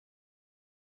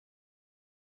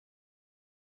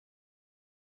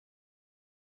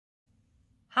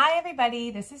Hi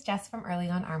everybody, this is Jess from Early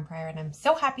on Arm Prayer and I'm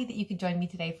so happy that you could join me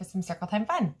today for some circle time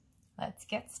fun. Let's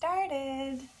get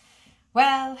started.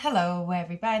 Well, hello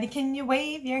everybody, can you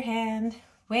wave your hand?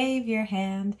 Wave your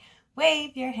hand,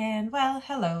 wave your hand. Well,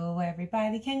 hello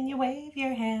everybody, can you wave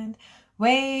your hand?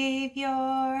 Wave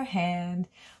your hand.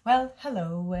 Well,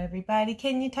 hello everybody,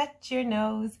 can you touch your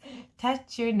nose?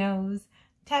 Touch your nose,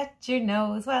 touch your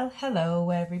nose. Well, hello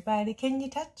everybody, can you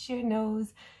touch your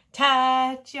nose?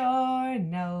 Touch your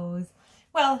nose.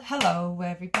 Well, hello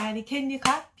everybody, can you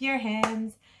clap your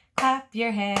hands? Clap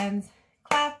your hands,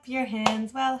 clap your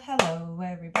hands. Well, hello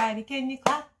everybody, can you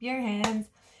clap your hands?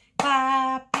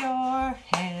 Clap your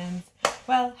hands.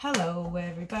 Well, hello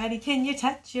everybody, can you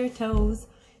touch your toes?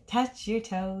 Touch your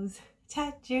toes,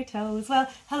 touch your toes. Well,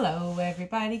 hello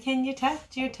everybody, can you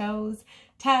touch your toes?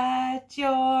 Touch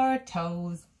your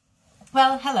toes.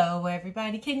 Well, hello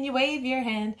everybody, can you wave your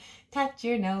hand? Touch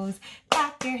your nose,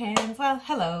 clap your hands. Well,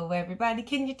 hello everybody,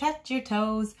 can you touch your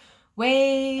toes?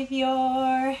 Wave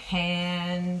your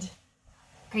hand.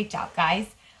 Great job,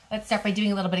 guys. Let's start by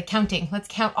doing a little bit of counting. Let's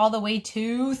count all the way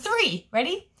to 3.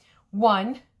 Ready?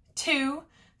 1, 2,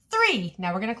 3.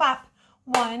 Now we're going to clap.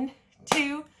 1,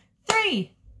 2,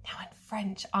 3. Now in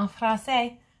French, en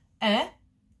français. 1,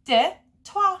 2,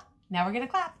 3. Now we're going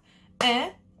to clap.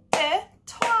 1, 2,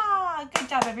 3. Good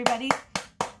job, everybody.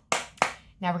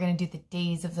 Now we're going to do the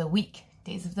days of the week.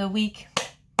 Days of the week.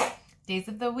 Days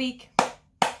of the week.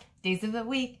 Days of the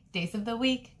week. Days of the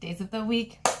week. Days of the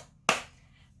week.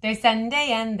 There's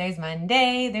Sunday and there's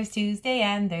Monday. There's Tuesday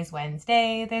and there's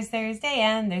Wednesday. There's Thursday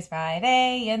and there's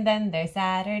Friday. And then there's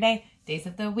Saturday. Days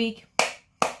of the week.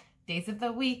 Days of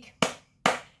the week.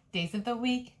 Days of the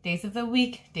week. Days of the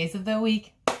week. Days of the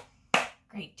week.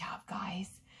 Great job, guys.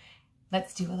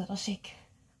 Let's do a little shake.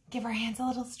 Give our hands a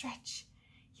little stretch.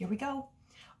 Here we go.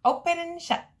 Open and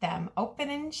shut them. Open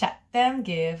and shut them.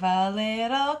 Give a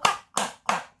little clap, clap,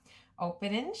 clap.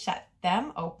 Open and shut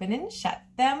them. Open and shut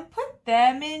them. Put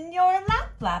them in your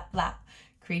lap, lap, lap.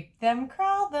 Creep them,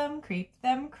 crawl them. Creep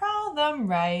them, crawl them.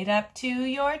 Right up to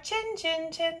your chin, chin,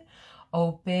 chin.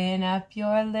 Open up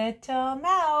your little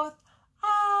mouth.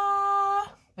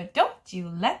 Ah! But don't you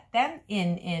let them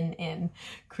in.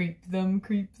 Creep them,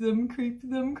 creep them, creep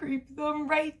them, creep them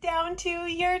right down to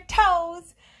your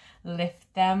toes.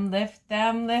 Lift them, lift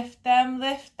them, lift them,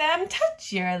 lift them.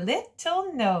 Touch your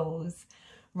little nose.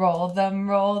 Roll them,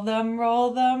 roll them,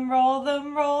 roll them, roll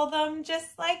them, roll them,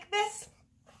 just like this.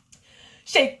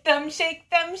 Shake them, shake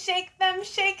them, shake them,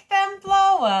 shake them.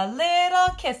 Blow a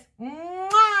little kiss.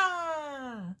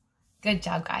 Mwah! Good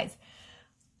job, guys.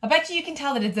 I bet you can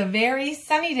tell that it's a very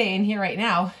sunny day in here right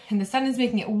now, and the sun is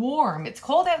making it warm. It's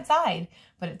cold outside,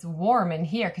 but it's warm in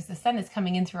here because the sun is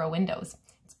coming in through our windows.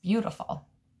 It's beautiful.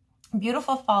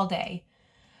 Beautiful fall day.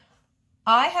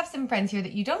 I have some friends here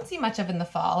that you don't see much of in the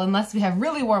fall unless we have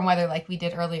really warm weather like we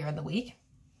did earlier in the week.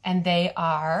 And they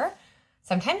are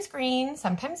sometimes green,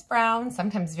 sometimes brown,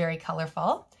 sometimes very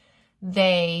colorful.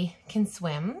 They can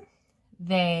swim.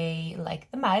 They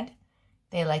like the mud.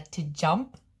 They like to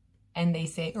jump. And they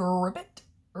say, ribbit,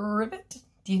 ribbit.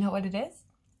 Do you know what it is?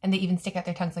 And they even stick out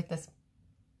their tongues like this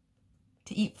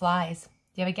to eat flies.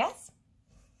 Do you have a guess?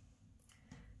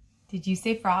 Did you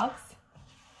say frogs?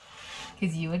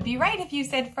 Because you would be right if you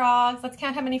said frogs. Let's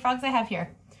count how many frogs I have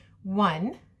here.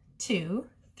 1, 2,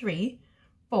 3,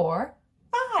 4,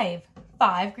 5.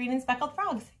 5 green and speckled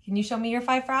frogs. Can you show me your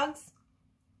 5 frogs?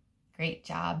 Great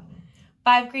job.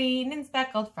 5 green and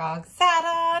speckled frogs sat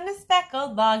on a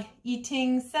speckled log,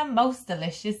 eating some most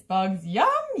delicious bugs. Yum,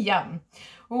 yum.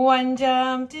 One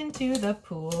jumped into the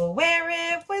pool where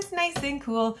it was nice and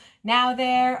cool. Now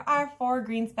there are 4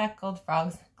 green speckled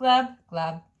frogs. Glub,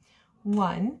 glub.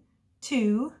 1,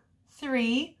 2,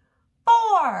 3,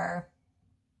 4.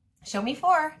 Show me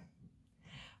 4.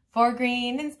 4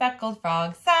 green and speckled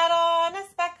frogs sat on a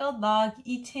speckled log,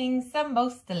 eating some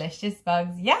most delicious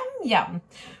bugs. Yum, yum.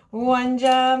 One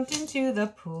jumped into the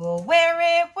pool where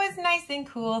it was nice and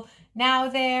cool. Now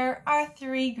there are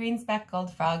 3 green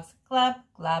speckled frogs. Glub,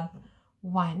 glub.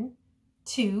 1,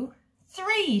 2,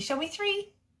 3. Show me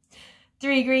 3.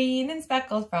 3 green and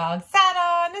speckled frogs sat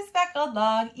on a speckled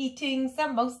log, eating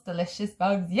some most delicious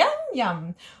bugs. Yum,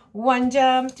 yum. One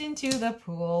jumped into the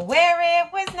pool where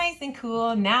it was nice and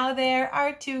cool. Now there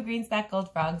are 2 green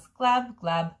speckled frogs. Glub,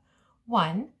 glub.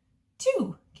 1,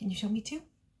 2. Can you show me 2?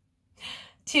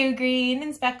 2 green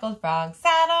and speckled frogs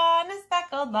sat on a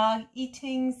speckled log,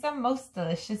 eating some most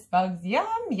delicious bugs. Yum,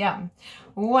 yum.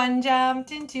 One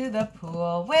jumped into the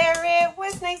pool where it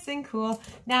was nice and cool.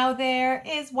 Now there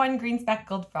is 1 green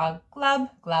speckled frog. Glub,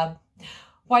 glub.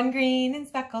 1 green and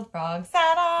speckled frog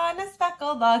sat on a speckled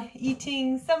speckled log,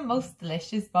 eating some most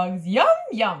delicious bugs. Yum,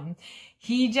 yum.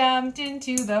 He jumped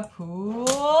into the pool.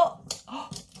 Oh,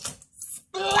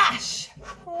 splash!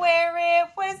 Where it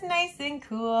was nice and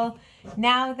cool.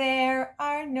 Now there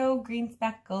are no green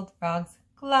speckled frogs.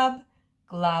 Glub,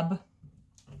 glub.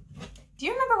 Do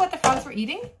you remember what the frogs were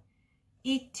eating?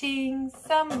 Eating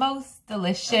some most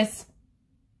delicious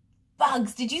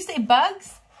bugs. Did you say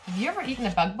bugs? Have you ever eaten a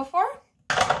bug before?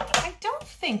 I don't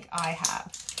think I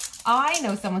have. I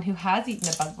know someone who has eaten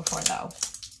a bug before though.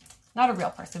 Not a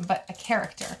real person, but a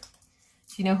character.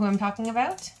 Do you know who I'm talking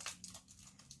about?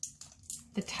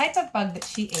 The type of bug that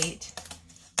she ate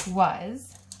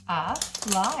was a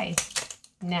fly.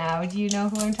 Now, do you know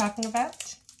who I'm talking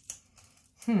about?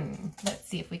 Let's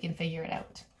see if we can figure it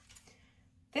out.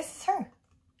 This is her.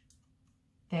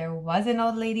 There was an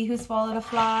old lady who swallowed a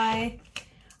fly.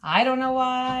 I don't know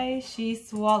why she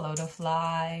swallowed a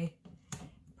fly.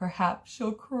 Perhaps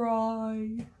she'll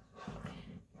cry.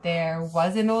 There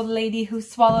was an old lady who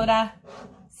swallowed a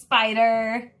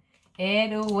spider. It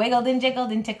wiggled and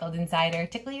jiggled and tickled inside her.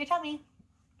 Tickle your tummy.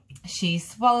 She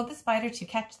swallowed the spider to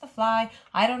catch the fly.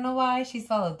 I don't know why she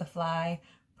swallowed the fly.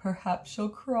 Perhaps she'll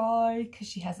cry because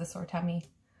she has a sore tummy.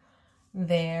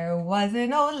 There was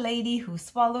an old lady who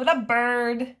swallowed a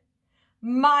bird.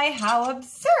 My, how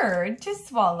absurd to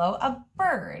swallow a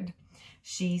bird.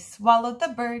 She swallowed the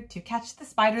bird to catch the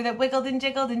spider that wiggled and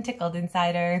jiggled and tickled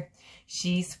inside her.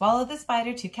 She swallowed the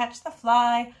spider to catch the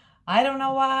fly. I don't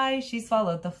know why she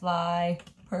swallowed the fly.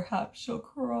 Perhaps she'll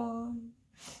cry.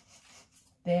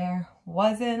 There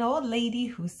was an old lady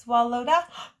who swallowed a...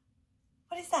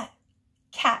 What is that?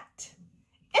 Cat.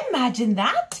 Imagine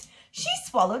that! She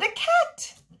swallowed a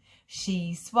cat.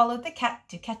 She swallowed the cat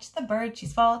to catch the bird. She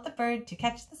swallowed the bird to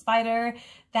catch the spider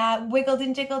that wiggled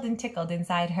and jiggled and tickled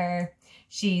inside her.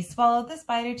 She swallowed the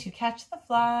spider to catch the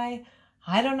fly.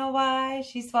 I don't know why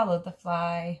she swallowed the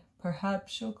fly.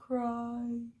 Perhaps she'll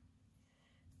cry.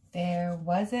 There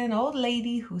was an old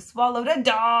lady who swallowed a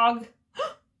dog.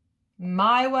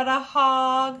 My, what a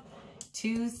hog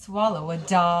to swallow a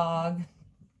dog.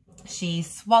 She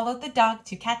swallowed the dog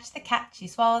to catch the cat. She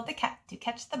swallowed the cat to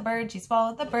catch the bird. She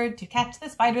swallowed the bird to catch the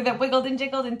spider that wiggled and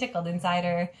jiggled and tickled inside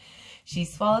her. She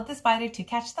swallowed the spider to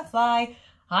catch the fly.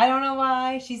 I don't know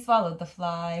why she swallowed the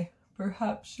fly.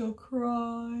 Perhaps she'll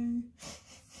cry.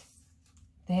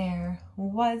 There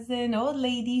was an old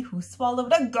lady who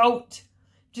swallowed a goat.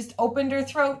 Just opened her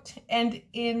throat and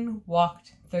in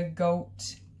walked the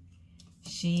goat.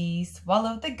 She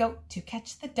swallowed the goat to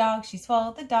catch the dog. She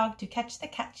swallowed the dog to catch the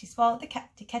cat. She swallowed the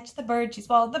cat to catch the bird. She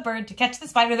swallowed the bird to catch the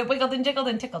spider that wiggled and jiggled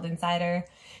and tickled inside her.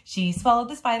 She swallowed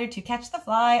the spider to catch the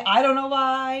fly. I don't know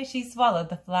why she swallowed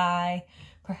the fly.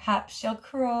 Perhaps she'll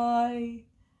cry.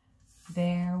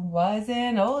 There was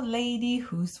an old lady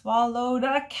who swallowed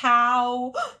a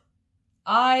cow.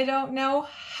 I don't know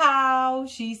how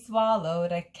she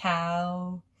swallowed a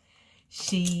cow.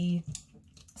 She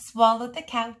swallowed the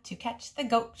cow to catch the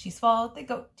goat. She swallowed the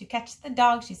goat to catch the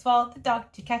dog. She swallowed the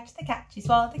dog to catch the cat. She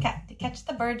swallowed the cat to catch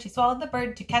the bird. She swallowed the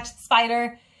bird to catch the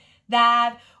spider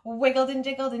that wiggled and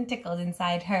jiggled and tickled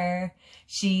inside her.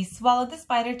 She swallowed the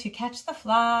spider to catch the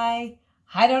fly.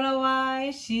 I don't know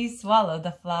why she swallowed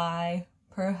the fly.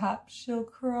 Perhaps she'll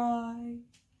cry.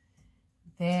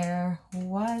 There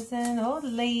was an old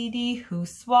lady who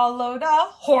swallowed a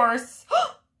horse.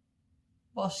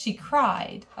 Well, she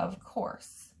cried, of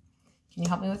course. Can you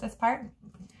help me with this part?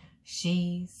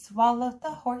 She swallowed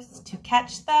the horse to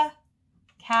catch the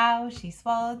cow. She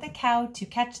swallowed the cow to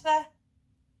catch the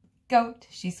goat.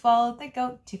 She swallowed the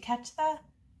goat to catch the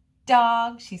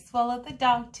dog. She swallowed the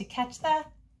dog to catch the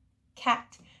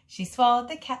cat. She swallowed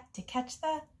the cat to catch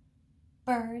the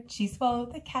bird. She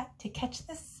swallowed the cat to catch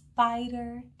the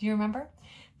spider. Do you remember?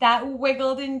 That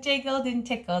wiggled and jiggled and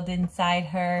tickled inside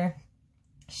her.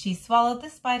 She swallowed the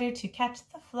spider to catch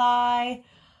the fly.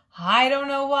 I don't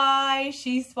know why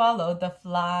she swallowed the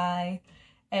fly.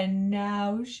 And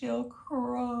now she'll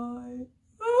cry.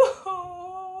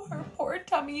 Ooh, her poor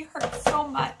tummy hurts so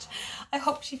much. I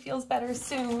hope she feels better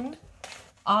soon.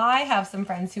 I have some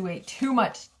friends who ate too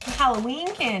much Halloween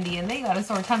candy and they got a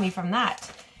sore tummy from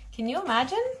that. Can you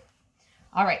imagine?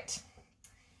 All right.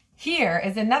 Here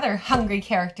is another hungry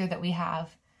character that we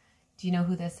have. Do you know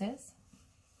who this is?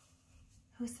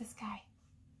 Who's this guy?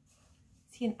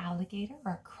 Is he an alligator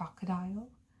or a crocodile?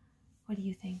 What do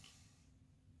you think?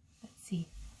 Let's see.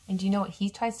 And do you know what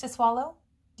he tries to swallow?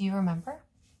 Do you remember?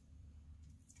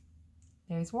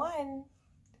 There's 1,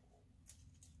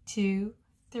 2,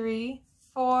 3,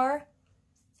 4,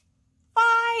 5.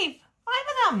 5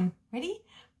 of them. Ready?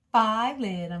 5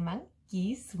 little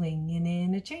monkeys swinging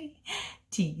in a tree,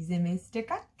 teasing Mr.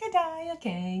 Crocodile. crocodile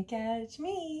can't catch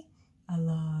me.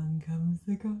 Along comes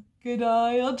the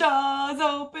crocodile, jaws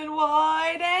open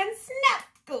wide, and snap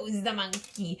goes the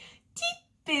monkey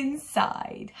deep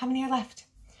inside. How many are left?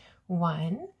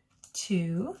 1,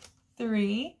 2,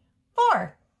 3,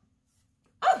 4.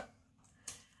 Oh!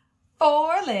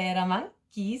 4 little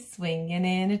monkeys swinging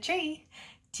in a tree.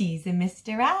 Teasing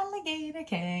Mr. Alligator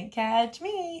can't catch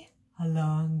me.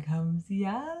 Along comes the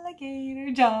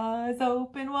alligator, jaws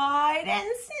open wide, and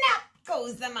snap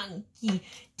goes the monkey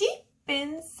deep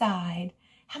inside.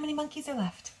 How many monkeys are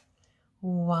left?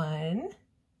 1,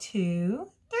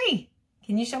 2, 3.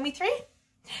 Can you show me 3?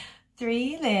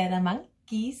 3 little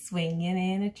monkeys swinging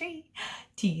in a tree.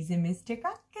 Teasing Mr.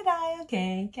 Crocodile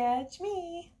can't catch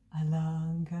me.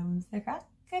 Along comes the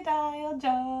crocodile,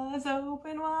 jaws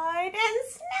open wide, and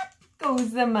snap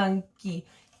goes the monkey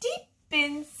deep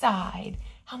inside.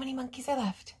 How many monkeys are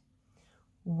left?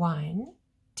 1,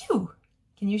 2.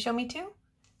 Can you show me 2?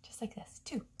 Just like this,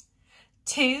 2.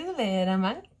 2 little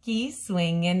monkeys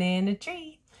swinging in a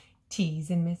tree.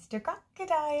 Teasing Mr.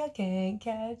 Crocodile can't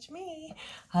catch me.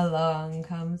 Along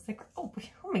comes the... Oh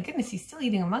my goodness, he's still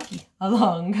eating a monkey.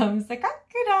 Along comes the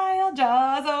crocodile,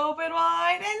 jaws open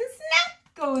wide, and snap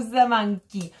goes the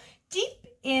monkey deep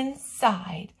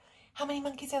inside. How many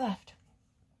monkeys are left?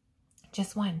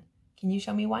 Just 1. Can you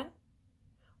show me 1?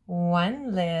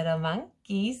 1 little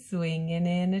monkey swinging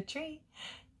in a tree.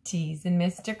 Teasing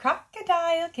Mr.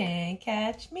 Crocodile can't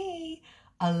catch me.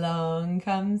 Along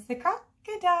comes the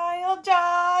crocodile,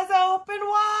 jaws open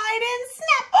wide, and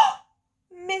snap! Oh!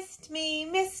 Missed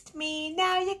me,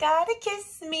 now you gotta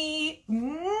kiss me.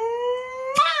 Mwah!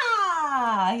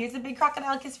 Here's a big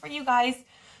crocodile kiss for you guys.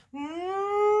 Mwah!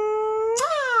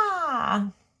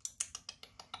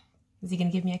 Is he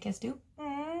gonna give me a kiss too?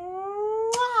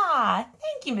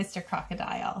 Thank you, Mr.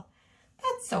 Crocodile.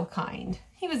 That's so kind.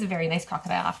 He was a very nice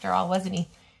crocodile after all, wasn't he?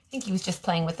 I think he was just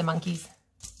playing with the monkeys.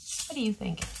 What do you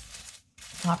think?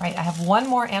 All right, I have one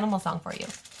more animal song for you.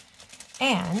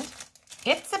 And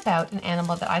it's about an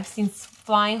animal that I've seen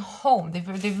flying home. They've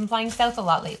been flying south a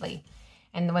lot lately.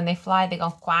 And when they fly, they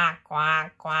go quack,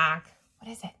 quack, quack.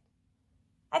 What is it?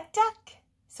 A duck.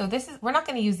 So we're not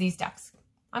going to use these ducks.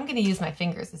 I'm going to use my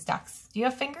fingers as ducks. Do you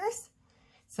have fingers?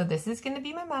 So this is going to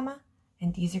be my mama,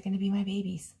 and these are going to be my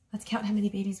babies. Let's count how many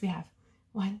babies we have.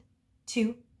 1,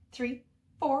 2, 3,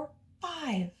 4,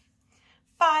 5.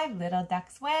 5 little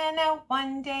ducks went out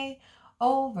one day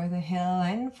over the hill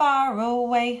and far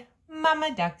away.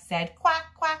 Mama duck said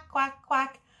quack, quack, quack,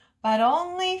 quack, but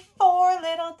only 4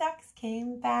 little ducks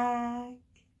came back.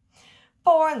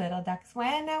 4 little ducks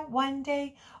went out one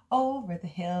day over the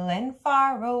hill and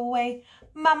far away.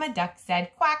 Mama duck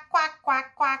said quack, quack,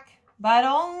 quack, quack, but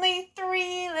only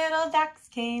 3 little ducks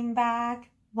came back.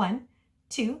 1,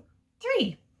 2,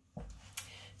 3.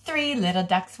 3 little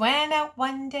ducks went out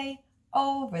one day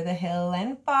over the hill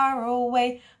and far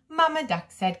away. Mama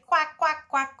duck said quack, quack,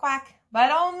 quack, quack,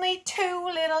 but only 2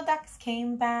 little ducks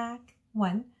came back.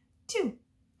 1, 2.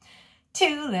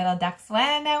 2 little ducks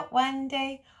went out one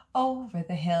day over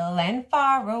the hill and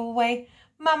far away.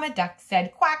 Mama duck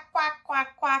said quack, quack,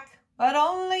 quack, quack, but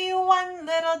only 1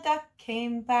 little duck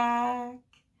came back.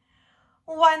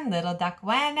 1 little duck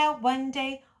went out one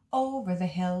day over the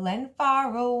hill and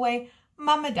far away.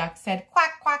 Mama duck said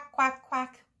quack, quack, quack,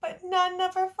 quack, but none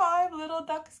of her 5 little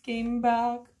ducks came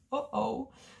back. Uh-oh,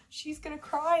 she's gonna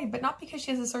cry, but not because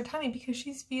she has a sore tummy, because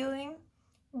she's feeling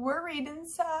worried and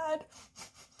sad.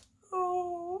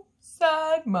 Oh,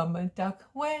 sad Mama duck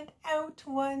went out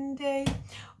one day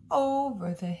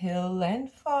over the hill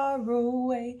and far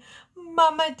away.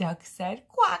 Mama duck said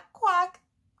quack, quack,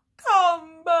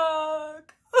 come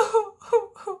back.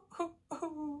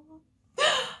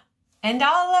 And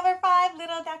all of her 5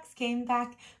 little ducks came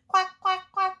back. Quack,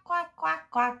 quack, quack, quack,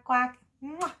 quack, quack, quack.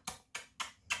 Mwah.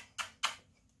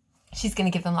 She's going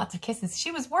to give them lots of kisses. She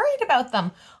was worried about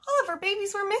them. All of her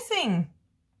babies were missing.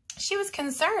 She was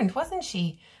concerned, wasn't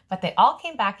she? But they all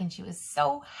came back and she was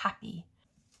so happy.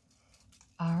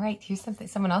 All right, here's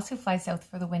someone else who flies south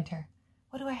for the winter.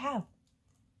 What do I have?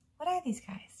 What are these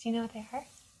guys? Do you know what they are?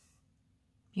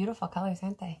 Beautiful colors,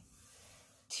 aren't they?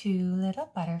 2 little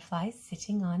butterflies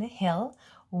sitting on a hill.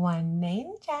 One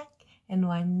named Jack and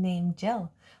one named Jill.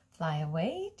 Fly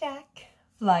away, Jack.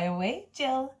 Fly away,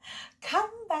 Jill. Come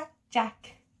back,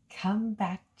 Jack. Come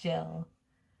back, Jill.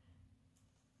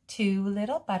 2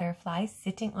 little butterflies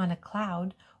sitting on a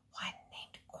cloud. One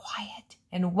named Quiet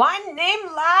and one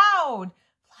named Loud.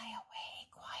 Fly away,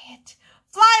 Quiet.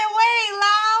 Fly away,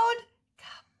 Loud.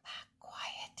 Come back,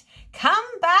 Quiet.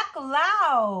 Come back,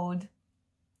 Loud.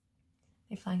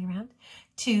 They're flying around.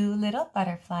 2 little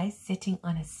butterflies sitting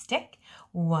on a stick,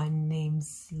 one named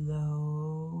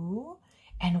Slow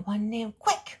and one named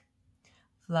Quick.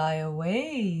 Fly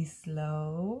away,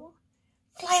 Slow.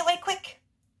 Fly away quick.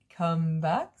 Come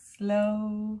back,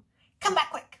 Slow. Come back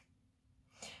quick.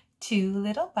 2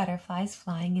 little butterflies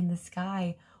flying in the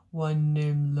sky, one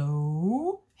named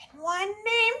Low and one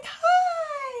named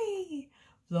High.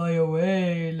 Fly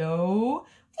away, Low.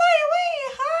 Fly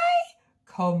away, High.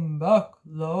 Come back,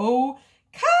 Low.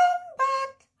 Come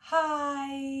back,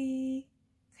 High.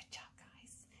 Good job,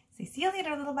 guys. Say, see you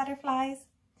later, little butterflies.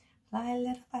 Fly,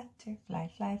 little butterfly,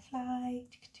 fly, fly.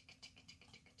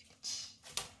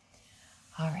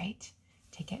 All right,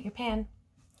 take out your pan.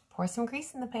 Pour some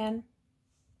grease in the pan.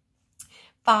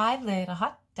 5 little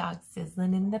hot dogs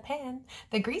sizzling in the pan.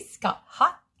 The grease got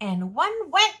hot and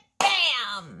one went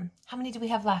bam. How many do we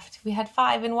have left? We had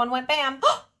 5 and one went bam.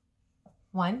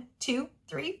 1, 2,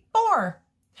 3, 4.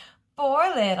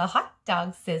 4 little hot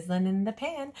dogs sizzling in the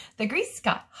pan. The grease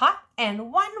got hot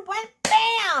and one went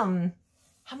bam.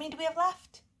 How many do we have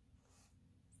left?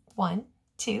 1,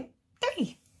 2,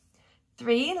 3.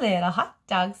 3 little hot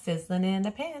dogs sizzling in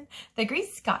the pan. The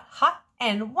grease got hot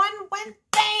and one went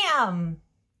bam.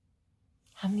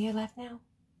 How many are left now?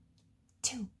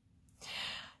 2.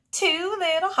 2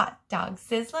 little hot dogs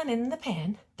sizzling in the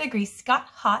pan. The grease got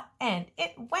hot and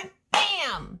it went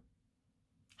bam.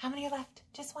 How many are left?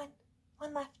 Just one.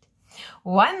 One left.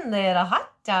 1 little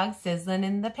hot dog sizzling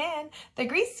in the pan. The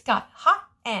grease got hot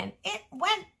and it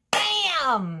went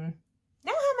bam.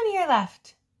 Now how many are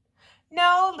left?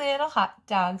 No little hot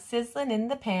dog sizzling in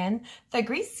the pan. The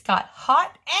grease got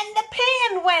hot and the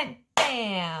pan went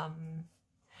bam.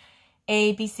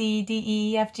 A, B, C, D,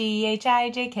 E, F, G, H, I,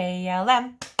 J, K, L,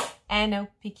 M, N, O,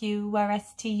 P, Q, R,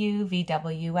 S, T, U, V,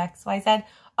 W, X, Y, Z.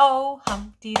 Oh,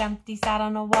 Humpty Dumpty sat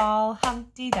on a wall.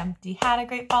 Humpty Dumpty had a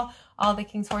great fall. All the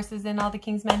king's horses and all the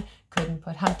king's men couldn't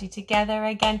put Humpty together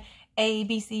again. A,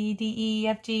 B, C, D, E,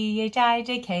 F, G, H, I,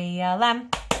 J, K, L, M,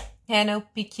 N, O,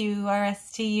 P, Q, R,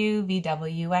 S, T, U, V,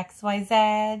 W, X, Y,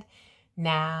 Z.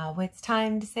 Now it's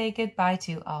time to say goodbye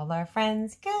to all our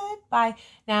friends. Goodbye.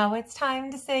 Now it's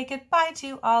time to say goodbye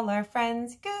to all our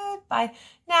friends. Goodbye.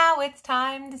 Now it's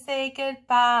time to say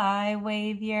goodbye.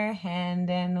 Wave your hand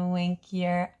and wink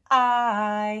your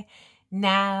eye.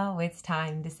 Now it's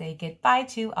time to say goodbye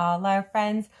to all our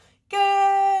friends.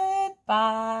 Goodbye.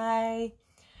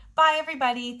 Bye,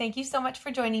 everybody. Thank you so much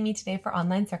for joining me today for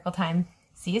Online Circle Time.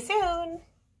 See you soon.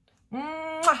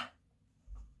 Mwah.